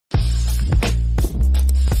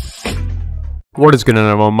What is going on,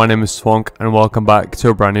 everyone? My name is Twonk and welcome back to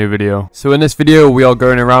a brand new video. So in this video we are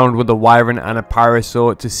going around with a wyvern and a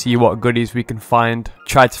parasaur to see what goodies we can find.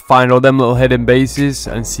 Try to find all them little hidden bases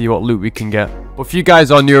and see what loot we can get. But if you guys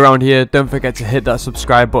are new around here, don't forget to hit that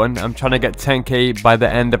subscribe button. I'm trying to get 10k by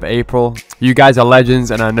the end of April. You guys are legends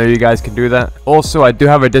and I know you guys can do that. Also, I do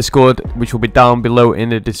have a Discord which will be down below in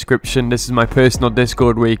the description. This is my personal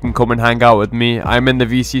Discord where you can come and hang out with me. I'm in the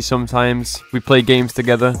VC sometimes. We play games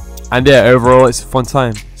together. And yeah, overall it's a fun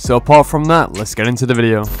time. So apart from that, let's get into the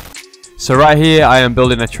video. So right here I am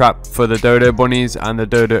building a trap for the dodo bunnies and the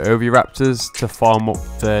dodo oviraptors to farm up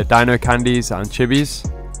the dino candies and chibis.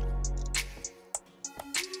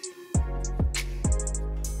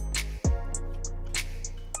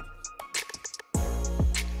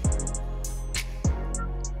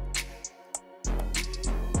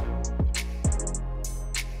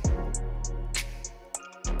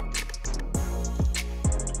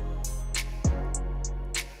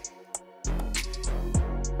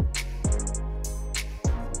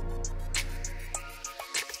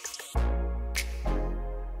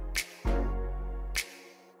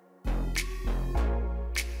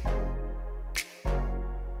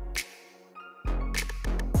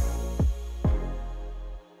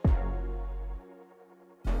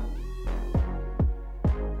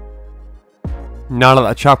 Now that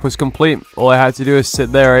the trap was complete, all I had to do is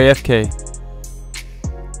sit there AFK.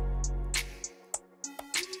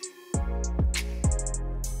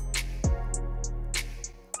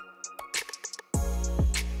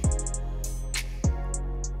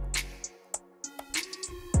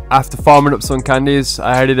 After farming up some candies,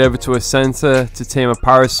 I headed over to a center to tame a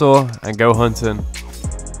parasaur and go hunting.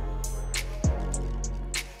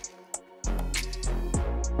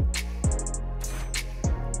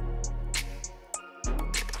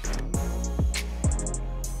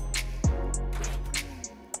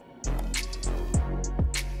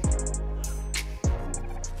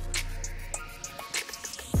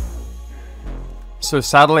 So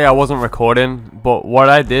sadly I wasn't recording, but what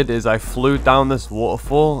I did is I flew down this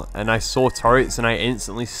waterfall and I saw turrets and I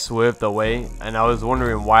instantly swerved away, and I was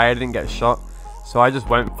wondering why I didn't get shot. So I just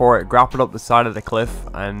went for it, grappled up the side of the cliff,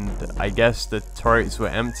 and I guess the turrets were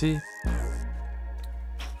empty.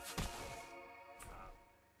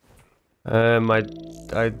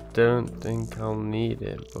 I don't think I'll need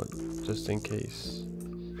it, but just in case.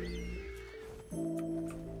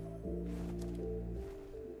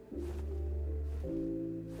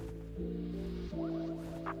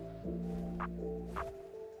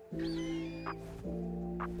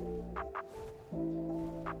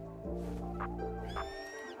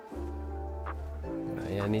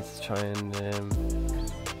 Yeah, I need to try and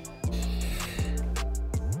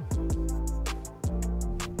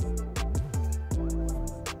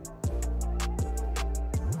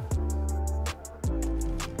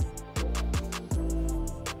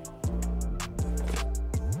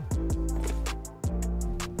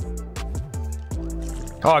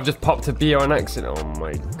oh, I've just popped a beer on accident. Oh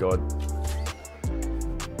my god.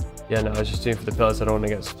 Yeah, no, I was just doing for the pillars. I don't want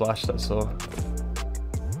to get splashed, that's all.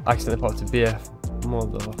 Accidentally popped a beer.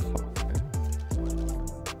 Motherfucker.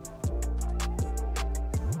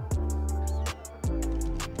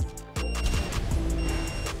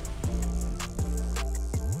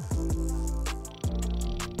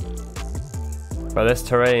 But this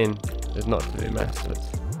terrain is not to be messed with.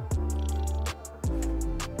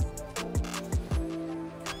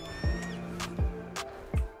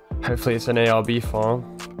 Hopefully it's an ARB farm.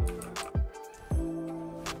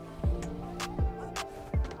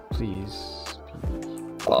 Please.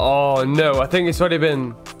 Oh no, I think it's already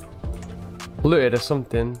been looted or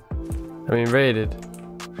something. I mean raided.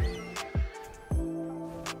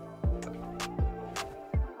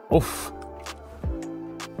 Oof.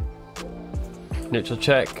 Neutral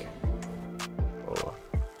check. Oh.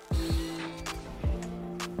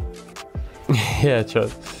 Yeah,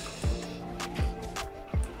 trust.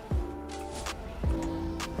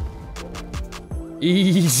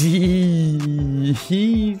 Easy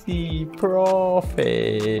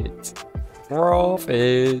profit.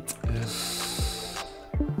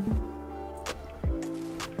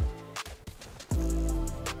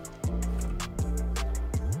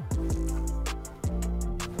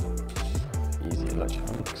 Easy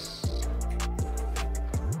electronics.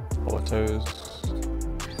 Autos.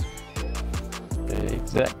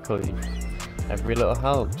 Exactly. Every little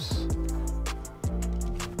helps.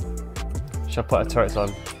 Should I put a turret on?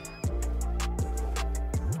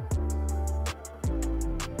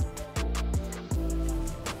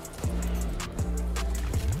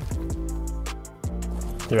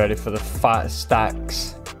 You ready for the fat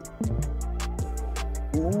stacks?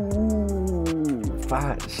 Ooh.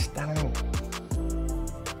 Fat stack.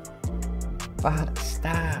 Fat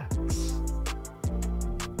stacks.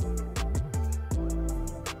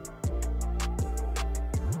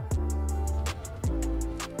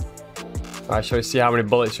 Alright, shall we see how many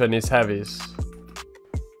bullets are in these heavies?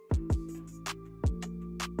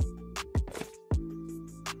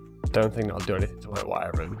 Don't think I'll do anything to my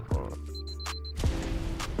wiring.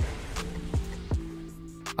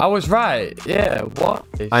 I was right, yeah, what?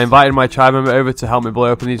 I invited my tribe member over to help me blow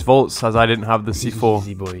open these vaults as I didn't have the C4.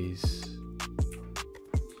 Easy boys.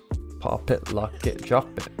 Pop it, lock it, drop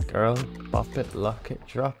it, girl. Pop it, lock it,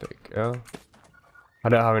 drop it, girl. I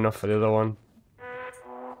don't have enough for the other one.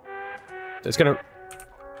 It's gonna...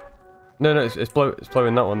 No, it's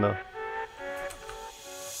blowing that one though.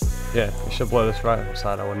 Yeah, it should blow this right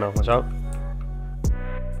side, I wouldn't know. Watch out.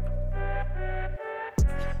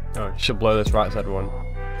 Oh, it should blow this right side one.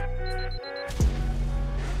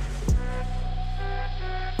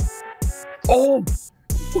 Oh!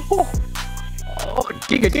 Oh,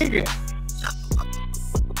 giga!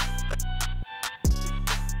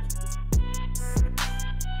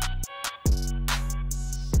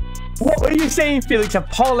 What are you saying, Felix?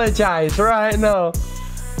 Apologize right now.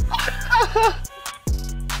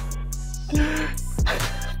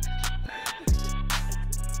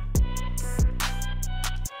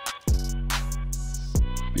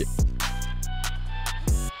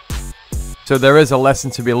 So there is a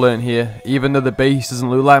lesson to be learned here. Even though the base doesn't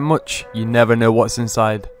look like much, you never know what's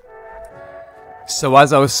inside. So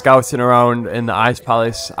as I was scouting around in the Ice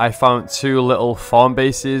Palace, I found two little farm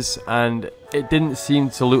bases and it didn't seem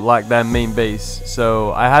to look like their main base.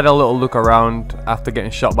 So I had a little look around after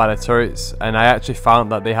getting shot by the turrets and I actually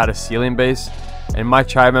found that they had a ceiling base. And my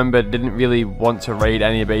tribe member didn't really want to raid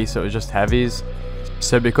any base, so it was just heavies.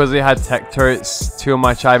 So because they had tech turrets, two of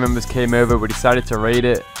my tribe members came over, we decided to raid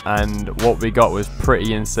it, and what we got was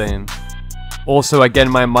pretty insane. Also, again,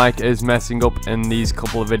 my mic is messing up in these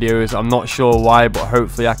couple of videos. I'm not sure why, but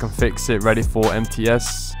hopefully I can fix it ready for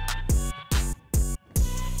MTS.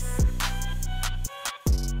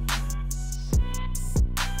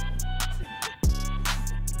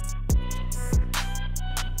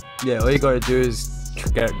 Yeah, all you gotta do is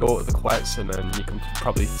go to the quests and then you can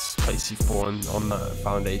probably place C4 on the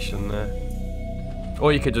foundation there.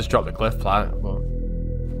 Or you could just drop the cliff plat. But...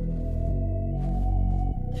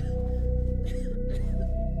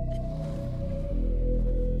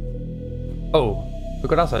 Oh,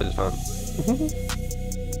 look what else I just found.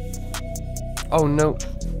 Oh no.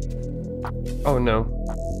 Oh no.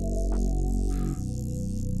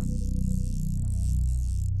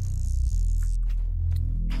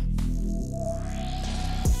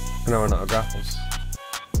 No, we're not grapples.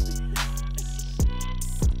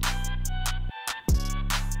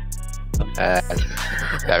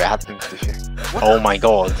 Never happened. Oh my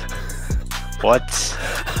god. What?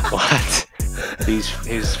 What?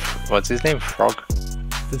 What's his name? Frog?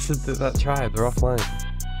 This is that tribe, they're offline.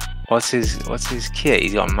 What's his kit?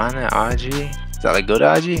 He's got mana RG? Is that a good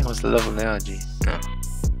RG? What's the level of the RG? No.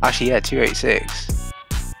 Actually yeah, 286.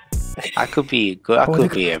 I could be good. I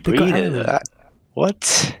could be a breeder.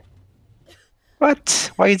 What?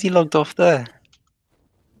 What? Why is he logged off there?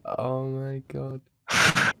 Oh my god.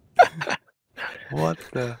 What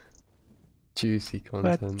the juicy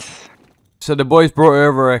content. What? So the boys brought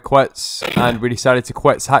over a Quetz and we decided to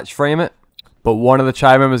Quetz hatch frame it, but one of the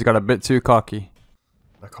tribe members got a bit too cocky.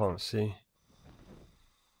 I can't see.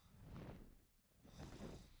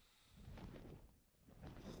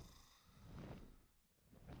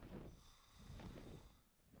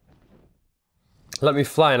 Let me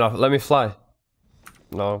fly enough. Let me fly.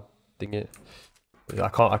 No, ding it. I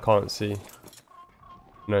can't see.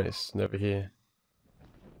 No, it's never here.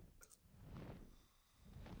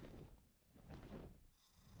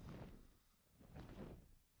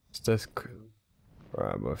 It's just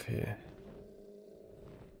right above here.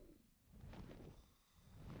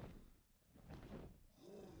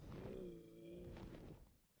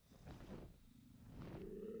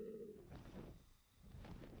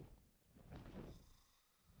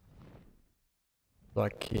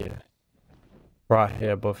 Like here. Right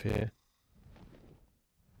here, above here.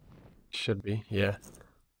 Should be, yeah.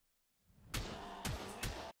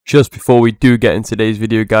 Just before we do get into today's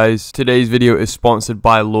video, guys, today's video is sponsored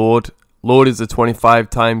by Lord. Lord is a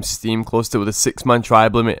 25x Steam cluster with a 6-man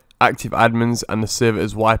tribe limit, active admins, and the server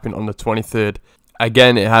is wiping on the 23rd.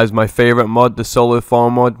 Again, it has my favorite mod, the solo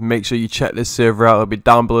farm mod. Make sure you check this server out, it'll be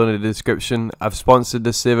down below in the description. I've sponsored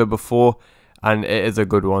this server before, and it is a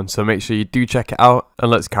good one, so make sure you do check it out,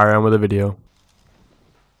 and let's carry on with the video.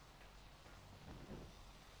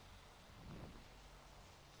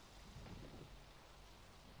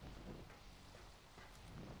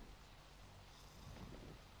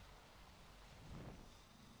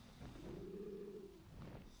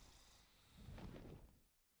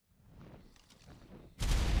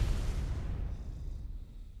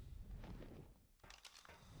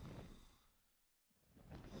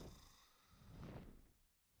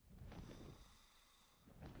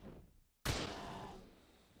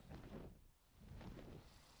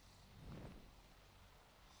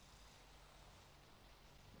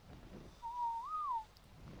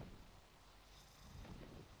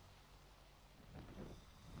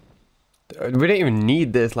 We don't even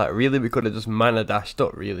need this, like, really, we could have just mana dashed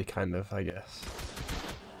up, really, kind of, I guess.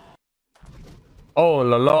 Oh,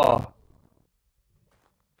 la la.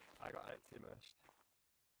 I got anti-meshed.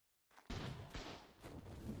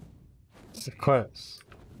 It's a quest.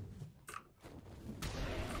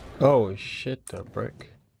 Oh, shit, a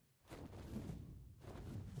brick.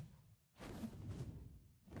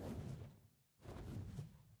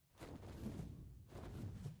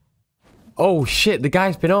 Oh shit, the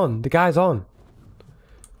guy's been on. The guy's on.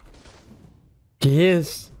 He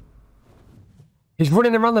is. He's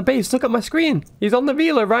running around the base. Look at my screen. He's on the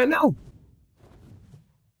Vela right now.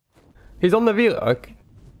 He's on the Vela. Okay.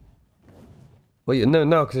 Wait,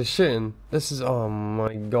 no, because he's shooting. This is. Oh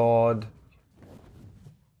my god.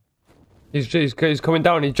 He's coming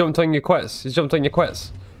down. He jumped on your quest. He's jumped on your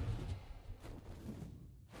quest.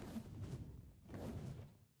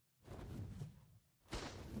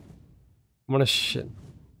 What a shit.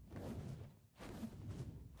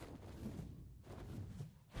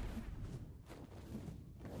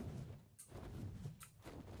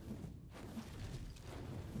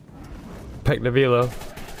 Pick the velo.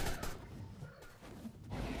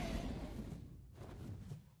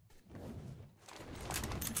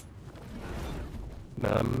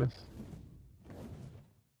 Nah,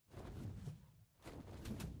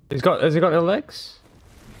 has he got no legs?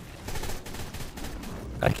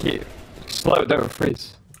 I keep slow down,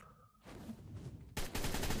 freeze.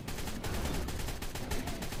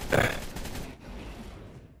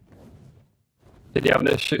 Did he have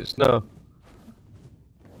no shoots? No.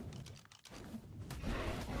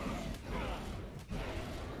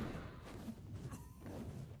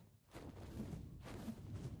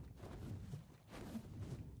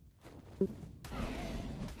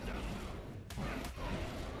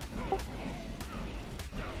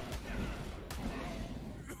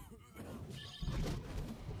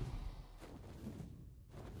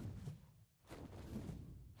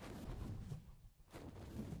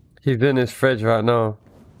 He's in his fridge right now.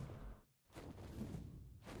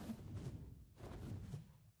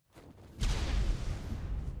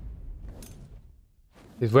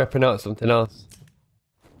 He's whipping out something else.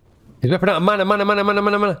 He's whipping out mana.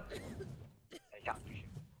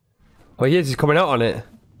 Oh, he is. He's coming out on it.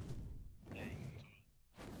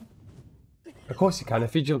 Of course he can.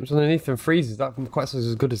 If he jumps underneath and freezes, that quest is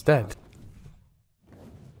as good as dead.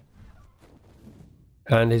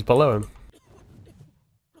 And he's below him.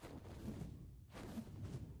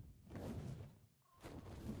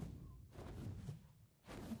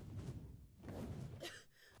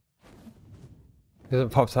 He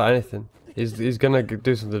hasn't popped out anything. He's gonna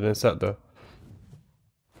do something in a sec though.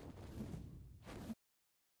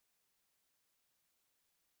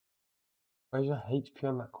 Where's your HP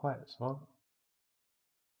on that quest, what?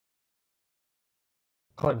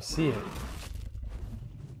 Can't even see it.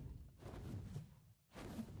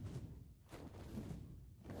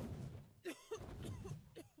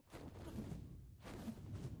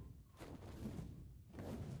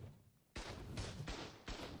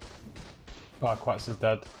 Oh, Quats is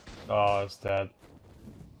dead. Oh, it's dead.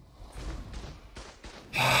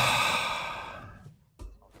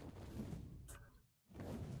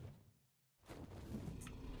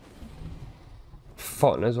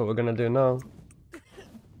 Fuck knows what we're gonna do now.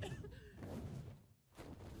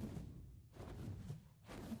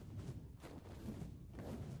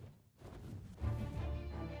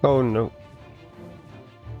 Oh no.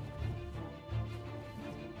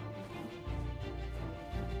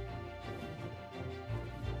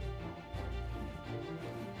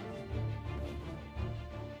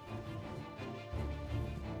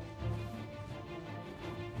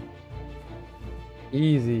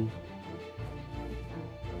 Easy.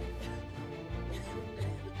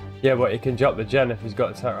 Yeah, but he can drop the gen if he's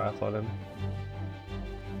got a tech rifle on him.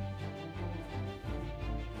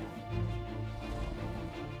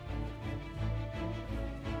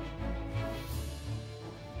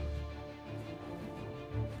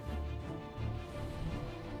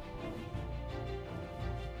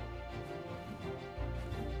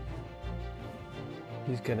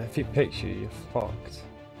 He's gonna, if he picks you, you're fucked.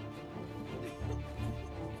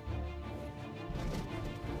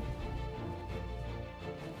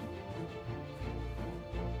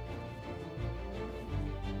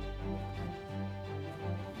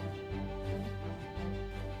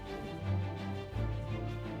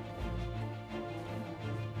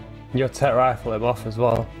 Your tech rifle him off as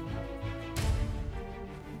well.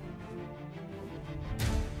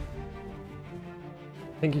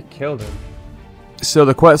 I think you killed him. So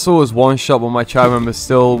the Quetzal was one shot, but my chat member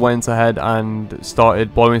still went ahead and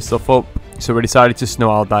started blowing stuff up. So we decided to snow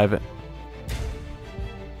owl dive it.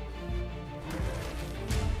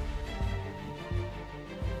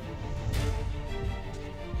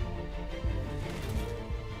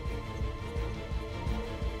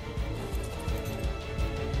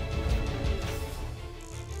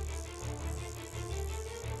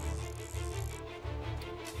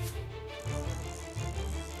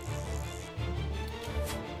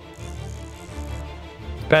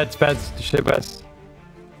 Beds, shit beds.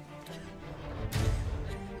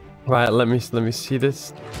 Right, let me see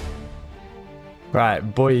this. Right,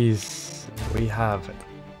 boys, we have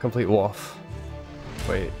complete wharf.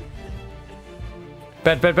 Wait.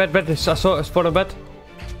 Bed. I saw a spawn a bed.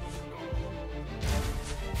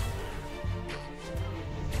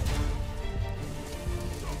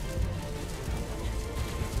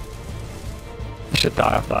 I should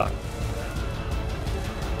die off that.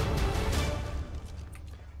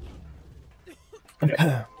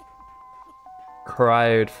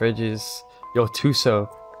 Crowd fridges. Yo, Tuso.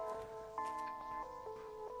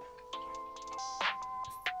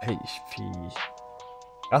 HP.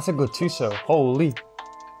 That's a good Tuso. Holy.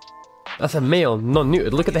 That's a male, not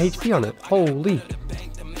neutered. Look at the HP on it. Holy.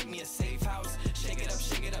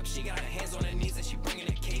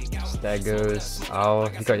 There goes Owl.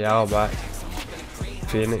 You got your Owl back.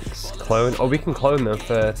 Phoenix. Clone. Oh, we can clone them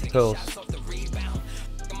for pills.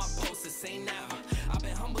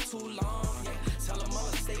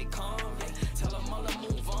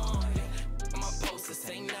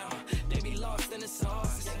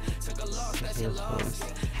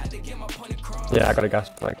 Yeah, I got a gas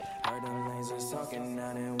bag.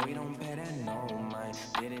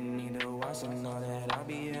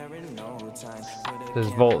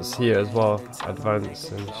 There's vaults here as well,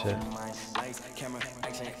 advanced and shit.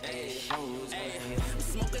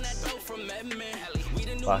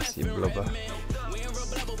 Classy blubber.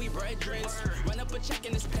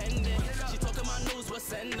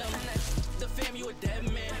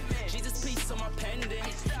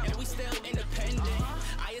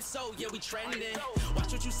 So yeah, we trending.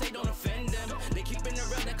 Watch what you say, don't offend them. They keep in the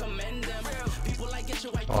real, they commend them. People like get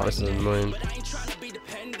your white. Oh, this is annoying. But I ain't trying to be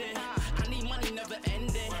dependent. I need money never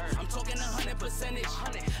ending. I'm talking 100%.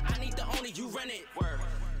 I need the only you run it.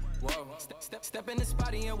 Whoa. Step in the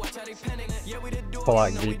spotty and watch how they penning. Yeah, we the do.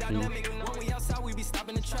 Like VP. When we outside, we be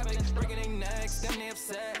stopping the traffic, breaking their necks. Them they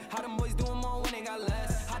upset. How them boys doing more when they got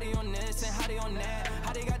less? How they on this and how they on that?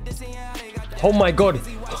 How they got this and how they got that? Oh my god.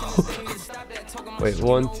 Wait,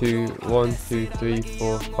 1, 2, 1, 2, 3,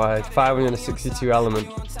 4, 5. 562 element.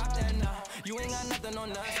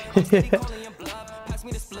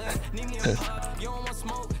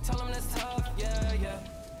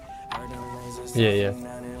 Yeah.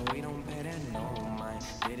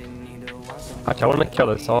 Actually, I want to kill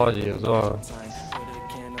the Sargi as well.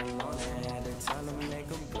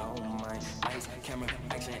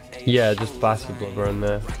 Yeah, just basket blubber in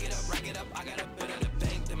there.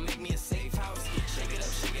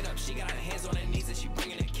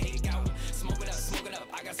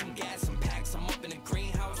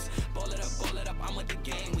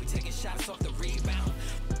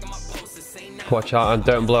 Watch out and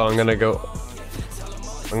don't blow. I'm gonna go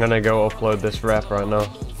upload this rep right now.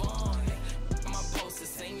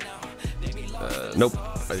 Nope.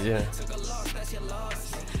 But yeah.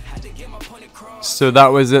 So that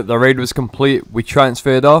was it. The raid was complete. We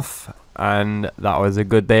transferred off, and that was a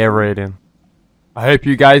good day of raiding. I hope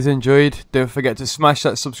you guys enjoyed. Don't forget to smash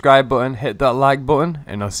that subscribe button, hit that like button,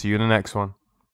 and I'll see you in the next one.